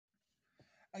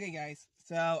Okay, guys,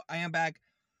 so I am back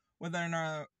with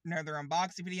another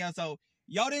unboxing video. So,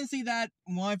 y'all didn't see that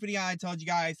one video I told you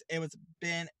guys it was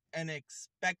been an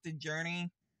expected journey.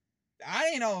 I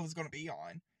didn't know it was going to be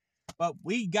on, but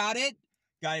we got it.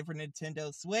 Got it for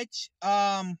Nintendo Switch.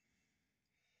 Yep,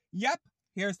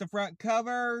 here's the front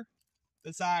cover.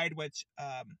 The side, which,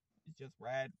 is just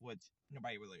red, which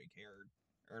nobody really cared.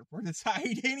 Or for the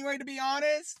side anyway, to be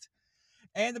honest.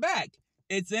 And the back,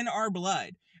 it's in our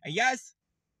blood. And yes,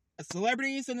 a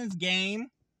celebrity's in this game.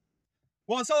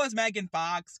 Well, so is Megan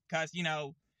Fox, because, you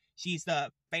know, she's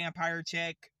the vampire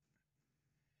chick.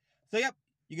 So, yep,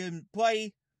 you can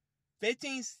play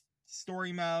 15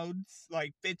 story modes,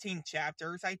 like 15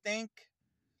 chapters, I think.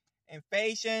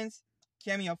 Invasions,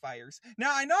 cameo fires.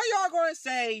 Now, I know y'all are going to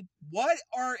say, what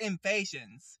are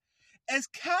invasions? It's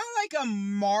kind of like a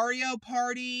Mario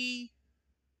Party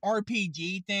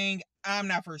RPG thing. I'm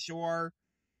not for sure.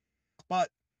 But,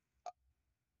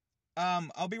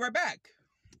 I'll be right back.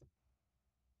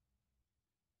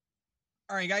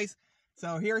 Alright, guys.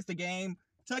 So, here's the game.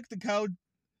 Took the code,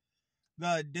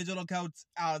 the digital codes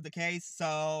out of the case, so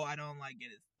I don't, get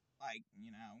it,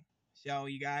 show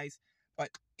you guys. But,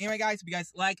 anyway, guys, if you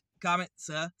guys like, comment,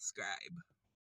 subscribe.